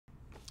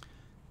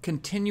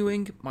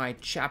continuing my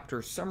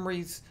chapter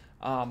summaries.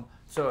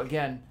 So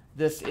again,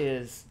 this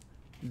is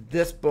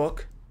this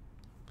book,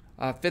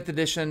 5th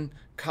edition,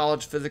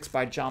 College Physics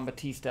by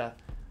Giambattista,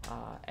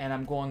 and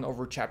I'm going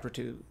over chapter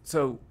 2.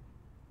 So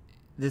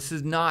this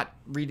is not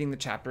reading the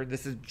chapter.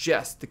 This is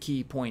just the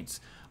key points.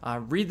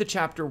 Read the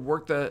chapter,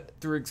 work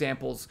through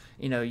examples.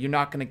 You know, you're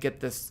not going to get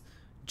this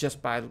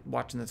just by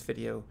watching this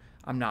video.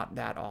 I'm not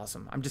that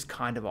awesome. I'm just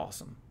kind of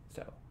awesome.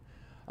 So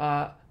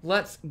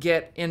let's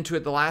get into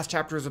it. The last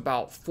chapter is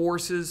about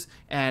forces,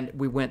 and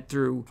we went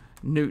through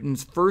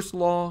Newton's first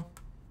law,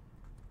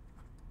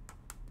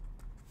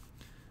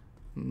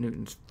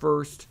 Newton's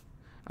first,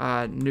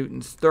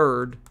 Newton's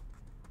third.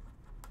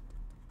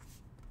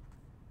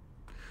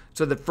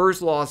 So the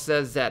first law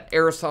says that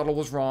Aristotle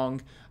was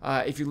wrong.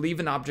 If you leave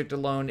an object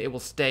alone, it will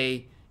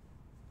stay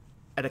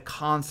at a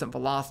constant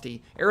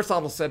velocity.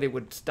 Aristotle said it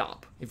would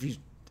stop if you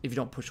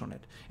don't push on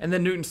it. And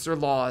then Newton's third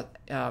law,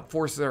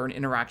 forces are an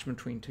interaction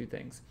between two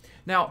things.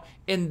 Now,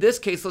 in this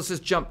case, let's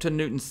just jump to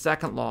Newton's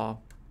second law,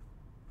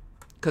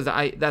 because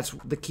that's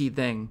the key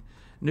thing.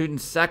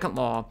 Newton's second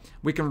law,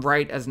 we can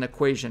write as an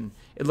equation.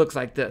 It looks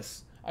like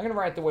this. I'm going to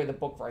write the way the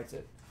book writes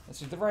it.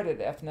 So they write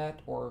it F net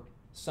or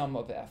sum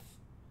of F.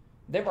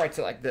 They writes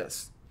it like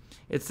this.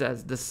 It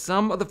says the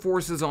sum of the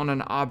forces on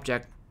an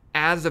object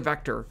as a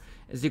vector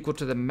is equal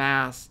to the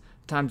mass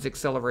times the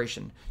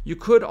acceleration. You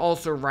could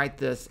also write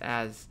this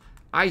as,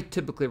 I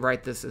typically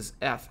write this as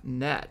F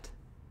net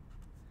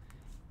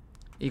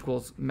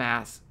equals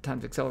mass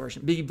times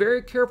acceleration. Be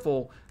very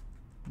careful.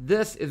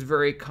 This is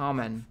very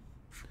common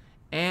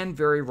and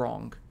very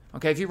wrong.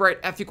 Okay, if you write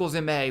F equals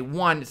ma,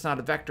 1, it's not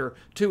a vector.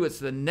 2, it's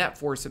the net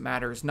force that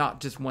matters,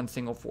 not just one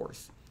single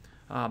force.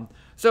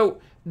 So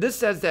this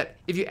says that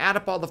if you add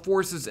up all the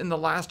forces in the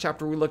last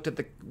chapter, we looked at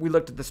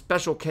the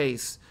special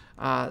case.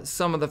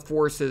 Sum of the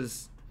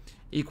forces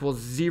equals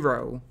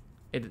 0.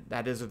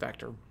 That is a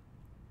vector.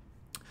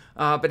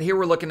 But here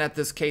we're looking at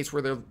this case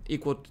where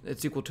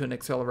it's equal to an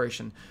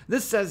acceleration.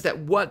 This says that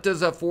what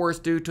does a force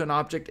do to an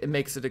object? It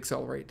makes it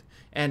accelerate,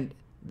 and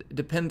it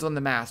depends on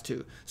the mass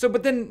too. So,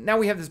 but then now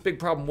we have this big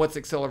problem. What's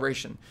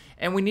acceleration?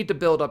 And we need to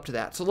build up to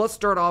that. So let's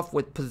start off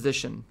with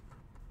position.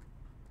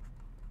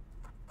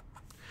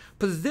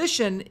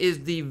 Position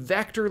is the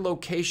vector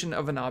location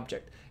of an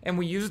object, and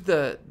we use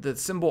the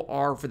symbol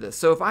R for this.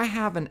 So if I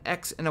have an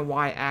X and a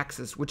Y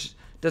axis, which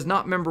does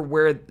not matter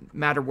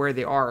where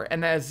they are,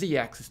 and a Z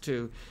axis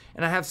too,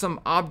 and I have some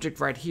object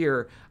right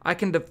here, I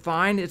can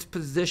define its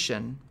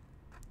position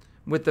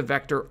with the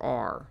vector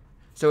R.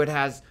 So it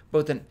has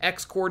both an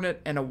X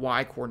coordinate and a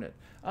Y coordinate.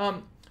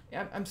 I'm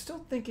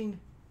still thinking,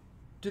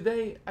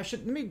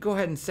 let me go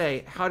ahead and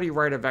say, how do you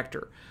write a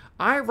vector?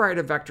 I write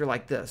a vector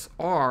like this.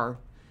 R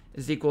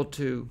is equal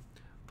to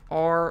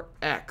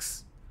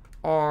Rx,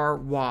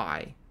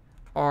 Ry,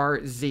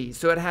 Rz.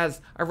 So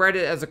I write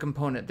it as a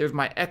component. There's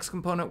my X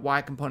component,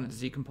 Y component,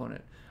 Z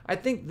component. I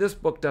think this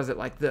book does it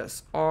like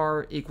this.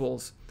 R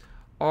equals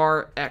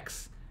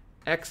Rx,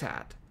 X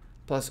hat,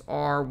 plus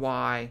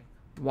Ry,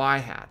 Y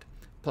hat,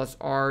 plus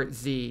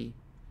Rz,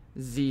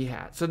 Z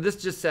hat. So this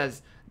just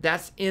says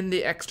that's in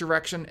the X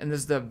direction, and this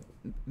is the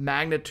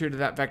magnitude of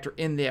that vector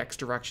in the X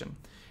direction.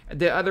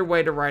 The other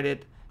way to write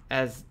it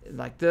as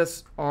like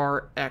this,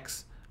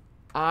 Rx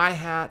I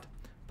hat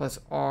plus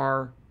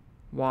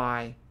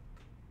Ry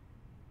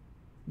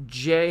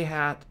j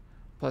hat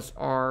plus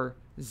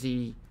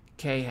Rz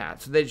k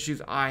hat. So they just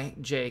use I,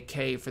 j,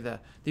 k for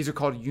these are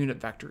called unit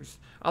vectors.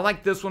 I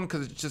like this one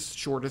because it's just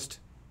shortest.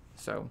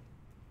 So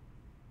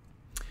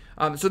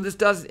this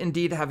does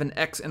indeed have an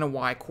X and a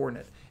Y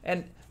coordinate.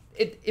 And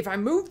if I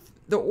move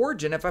the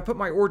origin, if I put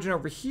my origin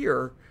over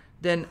here,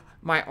 then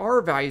my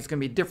R value is going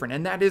to be different,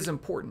 and that is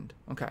important.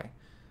 Okay.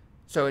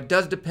 So it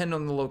does depend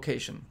on the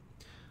location.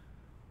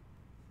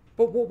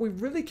 But what we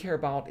really care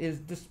about is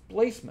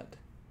displacement.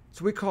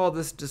 So we call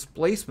this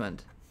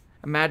displacement.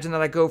 Imagine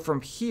that I go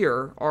from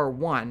here,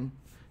 R1,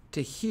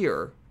 to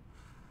here,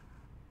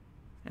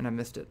 and I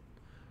missed it,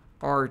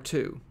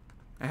 R2.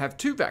 I have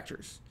two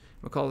vectors.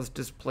 We call this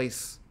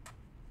displacement.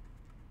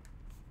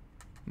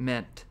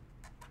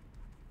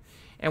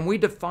 And we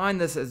define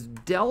this as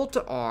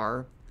delta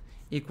R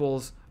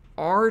equals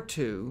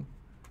R2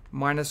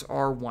 minus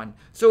R1.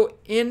 So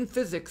in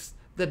physics,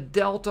 the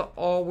delta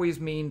always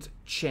means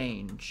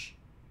change,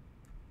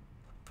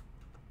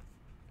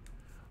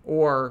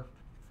 or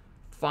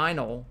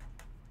final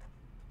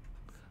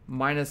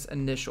minus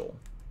initial.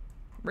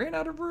 Ran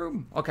out of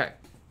room. Okay,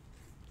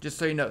 just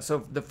so you know.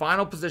 So the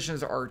final position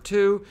is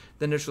R2,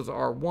 the initial is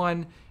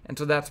R1, and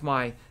so that's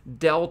my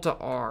delta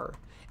R.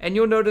 And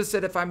you'll notice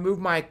that if I move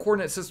my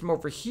coordinate system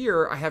over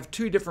here, I have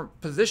two different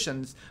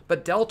positions,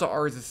 but delta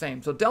R is the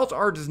same. So delta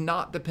R does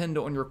not depend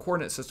on your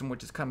coordinate system,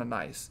 which is kind of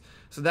nice.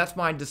 So that's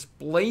my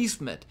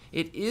displacement.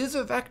 It is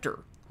a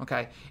vector,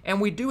 okay?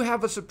 And we do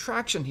have a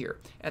subtraction here.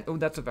 And oh,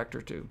 that's a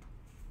vector too.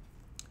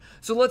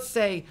 So let's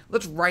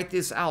write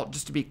this out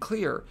just to be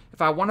clear. If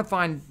I want to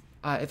find,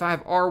 if I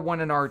have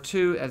R1 and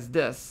R2 as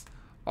this,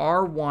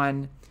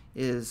 R1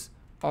 is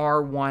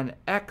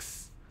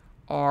R1X,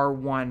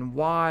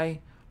 R1Y,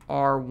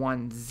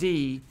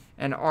 r1z,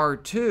 and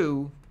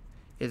r2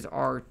 is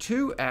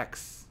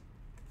r2x,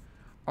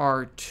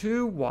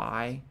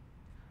 r2y,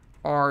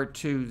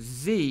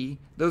 r2z.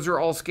 Those are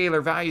all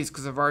scalar values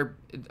because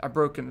I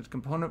broke into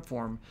component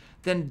form.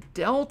 Then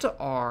delta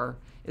r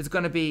is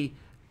going to be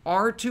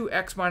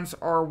r2x minus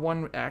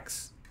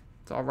r1x.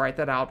 So I'll write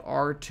that out,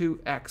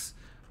 r2x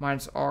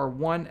minus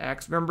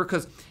r1x. Remember,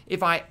 because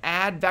if I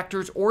add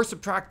vectors or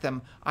subtract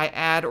them, I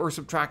add or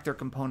subtract their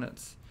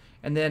components.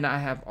 And then I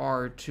have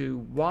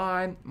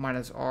r2y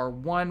minus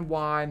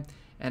r1y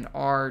and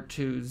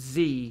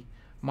r2z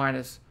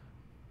minus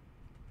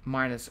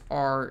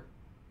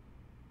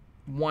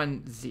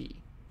r1z.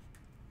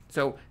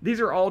 So these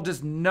are all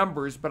just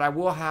numbers, but I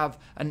will have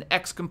an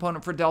x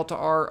component for delta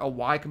r, a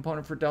y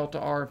component for delta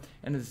r,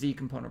 and a z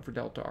component for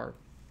delta r.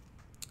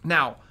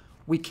 Now,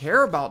 we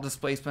care about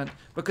displacement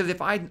because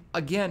if I,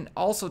 again,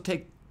 also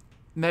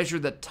measure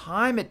the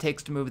time it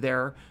takes to move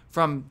there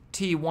from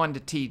t1 to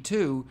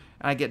t2,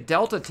 and I get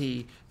delta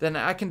t, then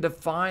I can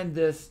define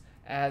this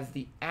as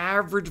the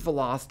average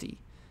velocity.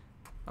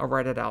 I'll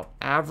write it out.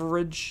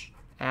 Average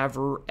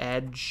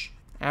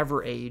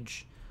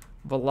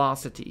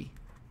velocity.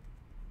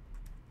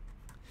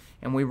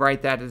 And we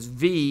write that as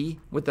v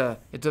with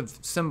it's a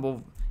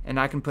symbol, and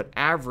I can put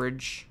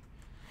average,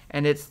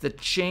 and it's the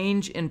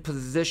change in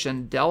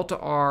position, delta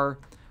r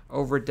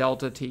over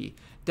delta t.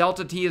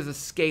 Delta t is a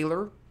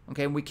scalar,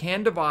 okay, and we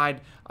can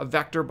divide a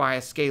vector by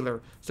a scalar.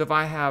 So if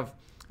I have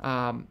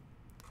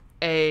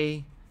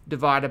a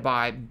divided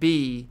by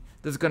b,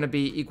 this is going to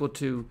be equal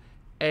to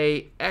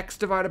ax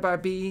divided by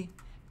b,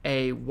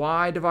 a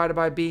y divided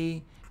by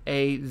b,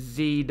 a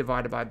z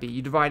divided by b.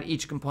 You divide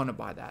each component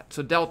by that.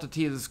 So delta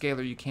t is a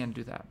scalar, you can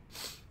do that.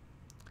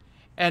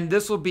 And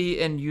this will be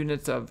in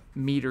units of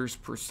meters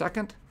per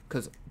second,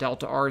 because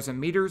delta r is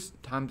in meters,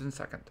 times in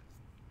second.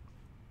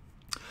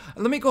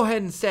 Let me go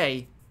ahead and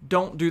say,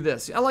 don't do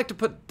this. I like to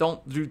put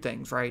don't do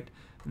things, right?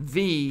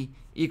 V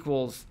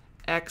equals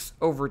x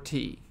over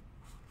t.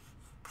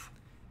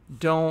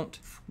 Don't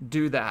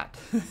do that.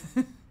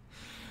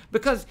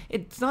 Because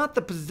it's not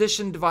the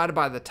position divided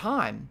by the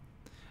time.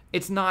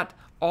 It's not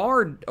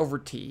r over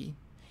t.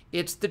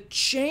 It's the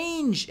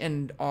change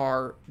in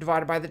r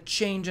divided by the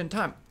change in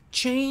time.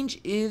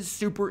 Change is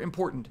super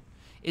important.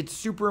 It's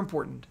super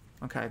important,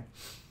 okay?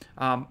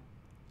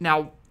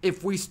 Now,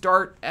 if we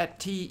start at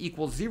t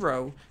equals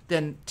 0,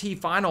 then t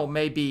final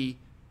may be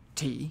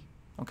t,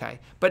 okay?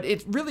 But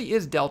it really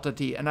is delta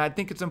t, and I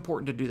think it's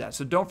important to do that.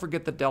 So don't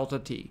forget the delta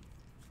t.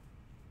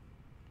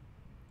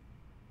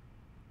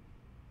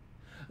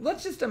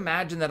 Let's just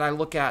imagine that I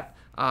look at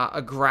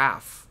a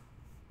graph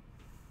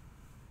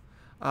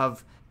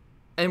of,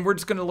 and we're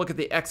just going to look at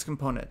the x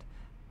component,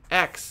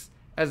 x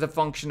as a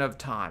function of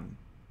time,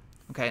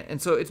 okay?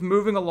 And so it's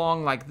moving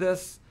along like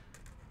this,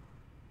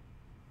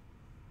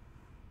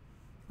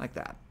 like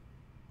that.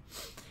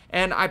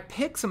 And I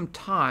pick some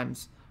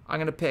times. I'm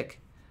going to pick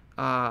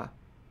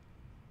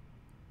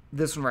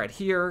this one right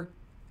here,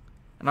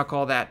 and I'll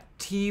call that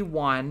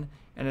t1,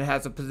 and it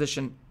has a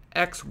position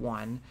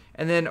x1.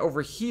 And then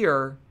over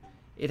here,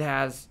 it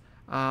has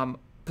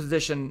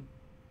position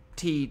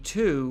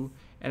t2,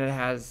 and it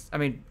has,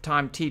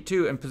 time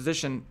t2 and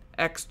position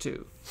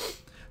x2.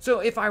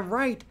 So if I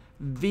write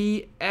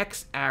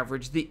Vx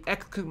average, the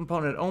x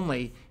component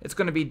only, it's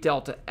going to be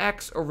delta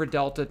x over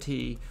delta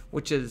t,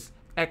 which is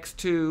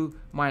x2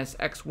 minus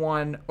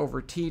x1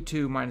 over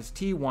t2 minus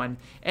t1.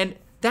 And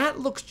that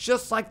looks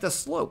just like the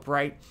slope,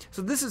 right?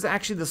 So this is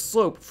actually the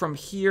slope from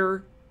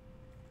here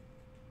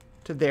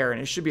to there,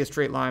 and it should be a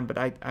straight line, but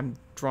I'm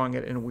drawing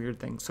it in a weird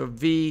thing. So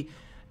V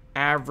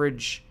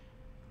average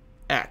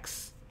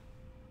x.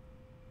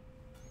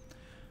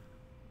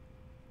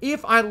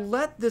 If I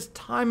let this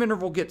time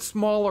interval get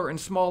smaller and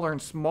smaller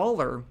and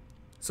smaller,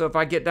 so if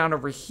I get down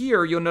over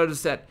here, you'll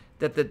notice that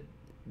this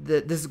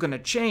is going to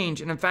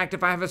change. And in fact,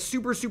 if I have a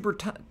super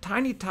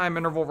tiny time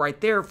interval right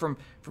there, from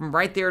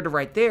right there to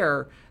right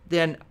there,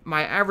 then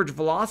my average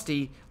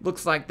velocity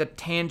looks like the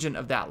tangent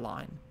of that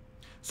line.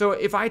 So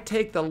if I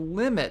take the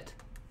limit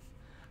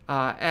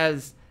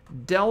as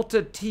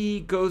delta t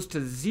goes to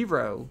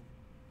 0,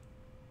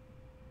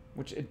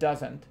 which it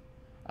doesn't,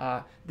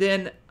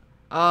 then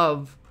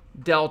of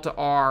delta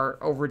r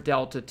over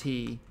delta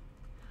t,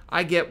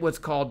 I get what's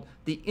called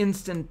the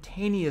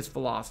instantaneous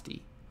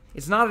velocity.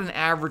 It's not an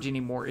average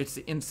anymore, it's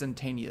the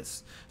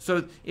instantaneous.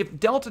 So if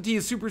delta t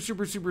is super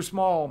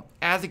small,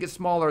 as it gets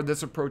smaller,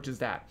 this approaches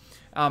that.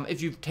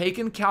 If you've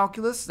taken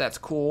calculus, that's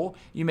cool.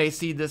 You may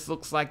see this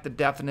looks like the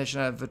definition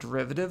of a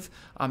derivative.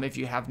 If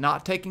you have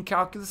not taken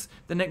calculus,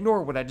 then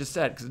ignore what I just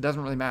said, because it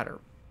doesn't really matter.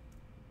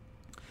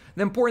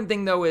 The important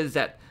thing, though, is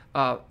that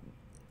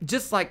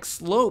just like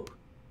slope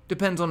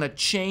depends on a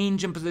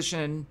change in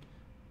position,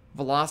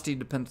 velocity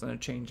depends on a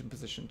change in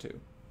position too.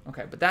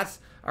 Okay, but that's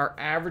our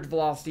average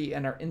velocity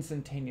and our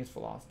instantaneous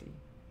velocity.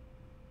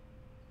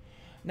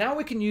 Now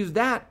we can use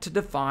that to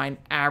define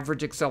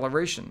average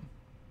acceleration.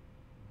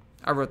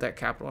 I wrote that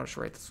capital, I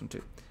should write this one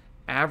too.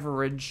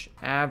 Average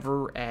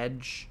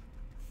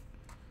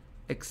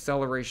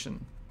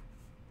acceleration.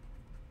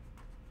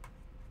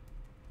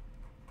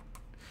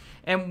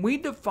 And we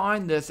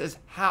define this as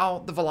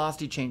how the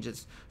velocity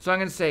changes. So I'm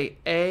going to say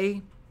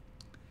A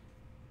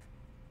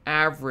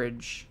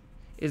average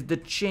is the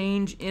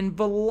change in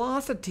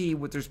velocity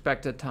with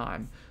respect to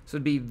time. So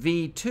it'd be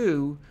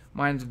V2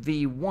 minus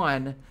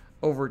V1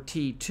 over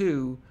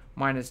T2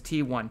 minus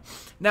T1.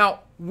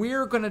 Now,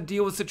 we're going to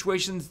deal with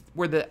situations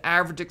where the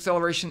average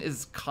acceleration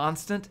is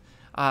constant.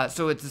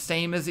 So it's the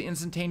same as the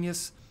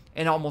instantaneous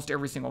in almost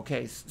every single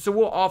case. So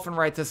we'll often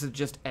write this as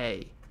just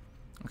A.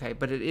 Okay,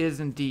 but it is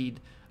indeed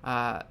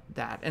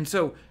that. And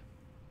so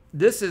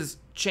this is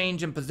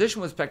change in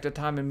position with respect to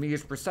time in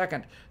meters per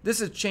second.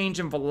 This is change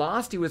in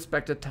velocity with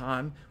respect to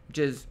time, which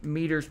is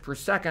meters per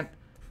second.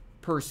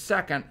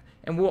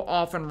 And we'll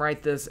often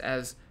write this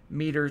as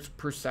meters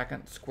per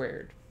second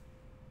squared.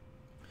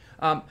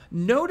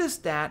 Notice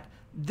that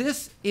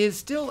this is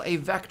still a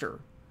vector.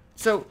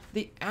 So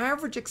the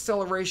average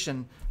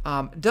acceleration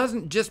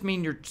doesn't just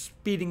mean you're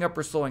speeding up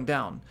or slowing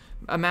down.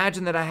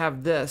 Imagine that I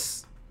have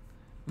this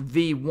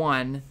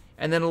V1,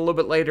 and then a little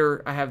bit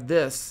later I have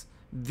this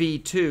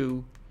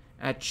V2.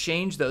 I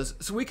change those.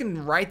 So we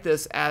can write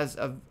this as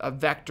a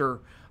vector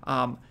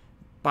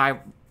by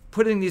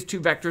putting these two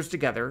vectors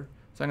together.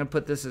 So I'm going to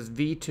put this as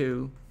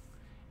V2,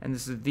 and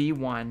this is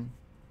V1.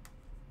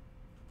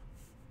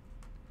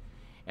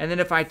 And then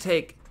if I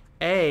take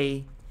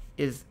A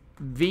is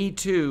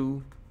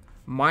V2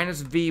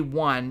 minus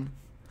V1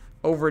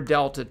 over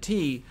delta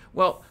T,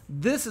 well,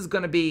 this is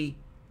going to be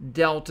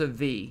delta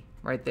V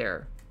right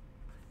there,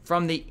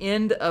 from the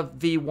end of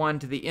V1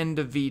 to the end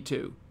of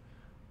V2.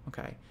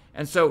 Okay,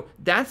 and so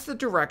that's the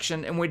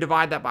direction, and we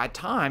divide that by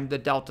time, the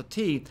delta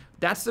T,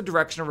 that's the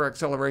direction of our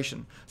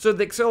acceleration. So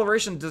the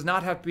acceleration does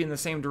not have to be in the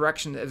same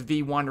direction as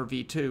V1 or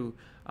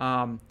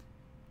V2.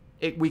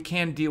 We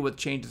can deal with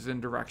changes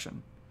in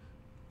direction.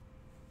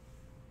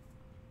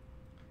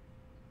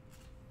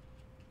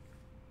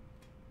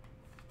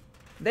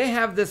 They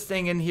have this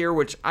thing in here,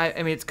 which I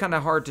mean, it's kind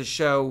of hard to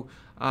show.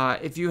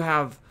 If you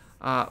have,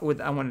 I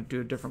want to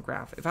do a different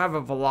graph. If I have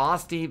a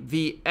velocity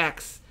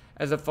Vx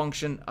as a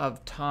function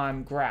of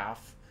time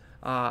graph,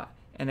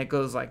 and it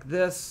goes like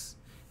this,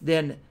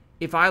 then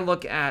if I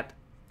look at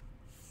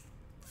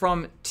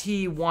from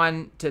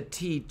T1 to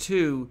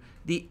T2,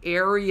 the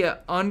area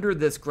under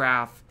this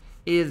graph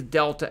is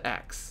delta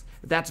x.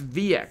 That's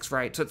Vx,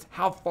 right? So it's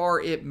how far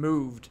it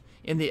moved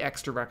in the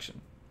x direction.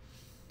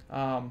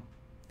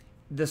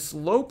 The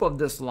slope of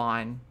this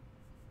line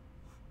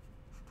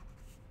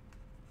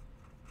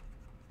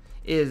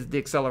is the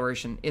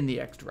acceleration in the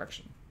x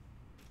direction.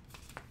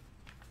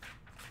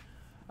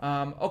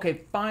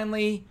 Okay,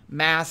 finally,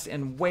 mass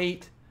and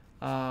weight.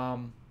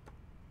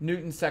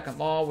 Newton's second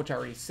law, which I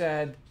already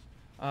said.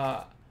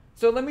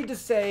 So let me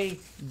just say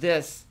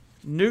this.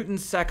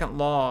 Newton's second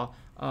law,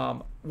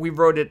 we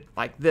wrote it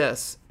like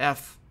this.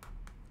 F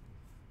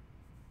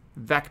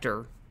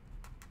vector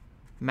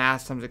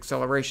mass times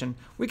acceleration.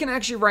 We can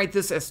actually write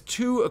this as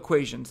two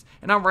equations,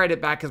 and I'll write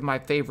it back as my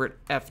favorite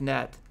F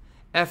net.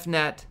 F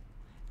net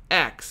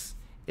x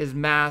is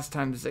mass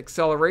times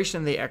acceleration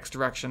in the x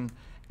direction.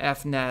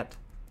 F net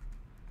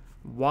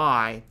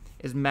y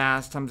is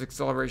mass times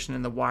acceleration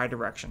in the y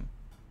direction,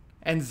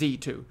 and z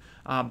too.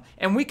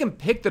 And we can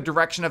pick the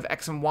direction of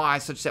x and y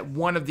such that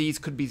one of these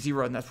could be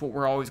 0, and that's what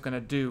we're always going to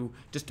do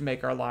just to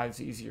make our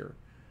lives easier.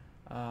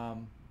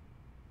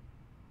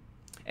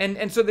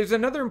 And so there's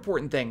another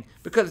important thing,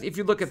 because if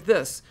you look at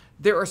this,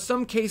 there are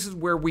some cases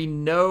where we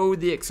know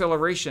the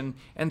acceleration,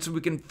 and so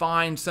we can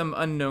find some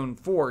unknown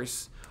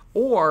force,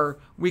 or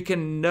we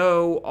can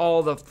know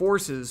all the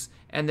forces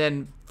and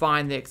then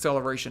find the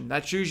acceleration.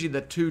 That's usually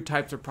the two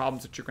types of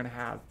problems that you're going to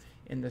have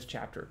in this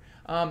chapter.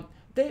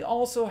 They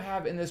also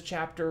have in this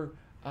chapter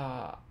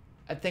a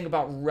thing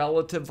about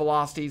relative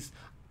velocities.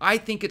 I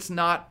think it's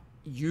not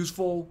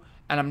useful,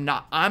 and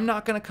I'm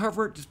not going to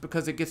cover it just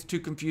because it gets too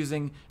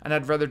confusing, and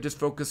I'd rather just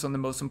focus on the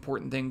most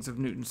important things of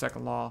Newton's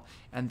second law,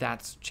 and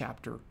that's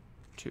chapter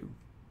 2.